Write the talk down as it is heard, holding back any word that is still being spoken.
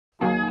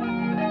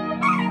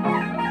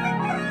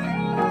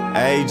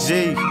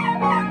AG,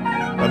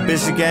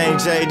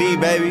 AmbitionGang JD,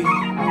 baby.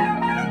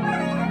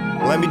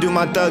 Let me do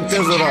my thug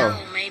thizzle though.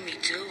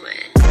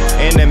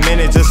 In a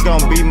minute, just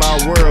gonna be my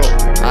world.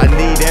 I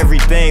need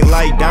everything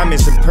like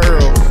diamonds and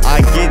pearls. I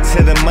get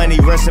to the money,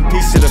 rest in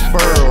peace to the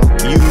furl.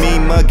 You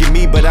mean mugging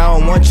me, but I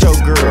don't want your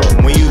girl.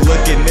 When you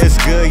looking this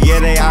good, yeah,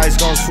 they eyes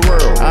gon'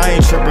 swirl. I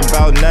ain't trippin'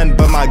 about nothing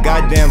but my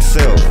goddamn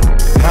self.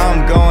 How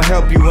I'm gon'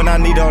 help you when I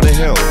need all the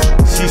help?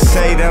 She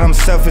say that I'm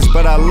selfish,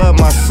 but I love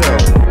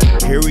myself.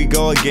 Here we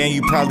go again,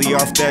 you probably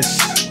off that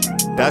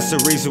shit. That's the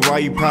reason why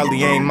you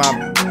probably ain't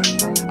my.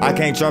 I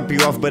can't drop you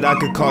off, but I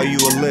could call you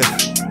a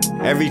lift.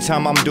 Every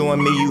time I'm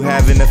doing me, you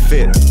having a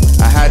fit.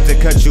 I had to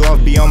cut you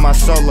off, be on my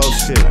solo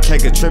shit.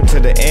 Take a trip to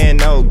the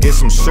NO, get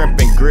some shrimp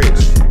and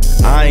grits.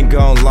 I ain't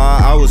gon' lie,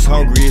 I was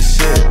hungry as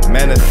shit.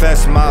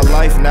 Manifest my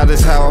life, now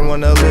that's how I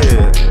wanna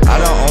live. I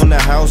don't own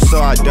a house, so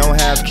I don't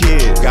have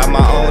kids. Got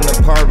my own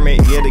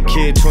apartment, yeah, the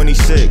kid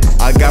 26.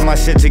 I got my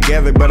shit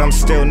together, but I'm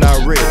still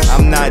not rich.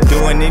 I'm not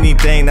doing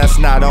anything that's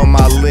not on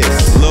my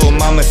list. Lil'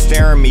 mama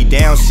staring me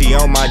down, she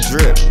on my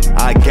drip.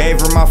 I gave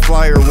her my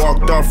flyer,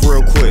 walked off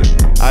real quick.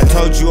 I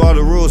told you all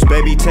the rules,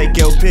 baby, take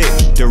your pick.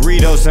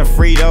 Doritos and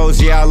Fritos,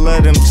 yeah, I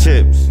love them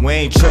chips. We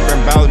ain't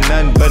trippin' about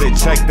nothing but a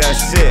check,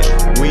 that's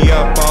it. We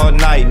up all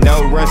night,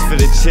 no rest for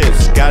the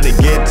chips. Gotta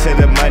get to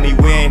the money,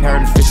 we ain't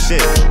hurtin' for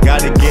shit.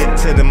 Gotta get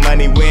to the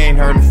money, we ain't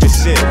hurtin' for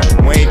shit.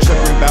 We ain't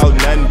trippin' about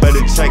nothing but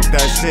a check,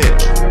 that's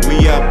it.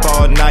 We up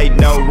all night,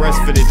 no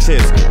rest for the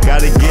chips.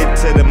 Gotta get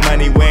to the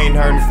money, we ain't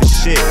hurtin' for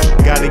shit.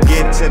 Gotta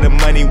get to the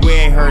money, we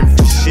ain't hurtin'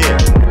 for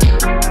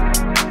shit.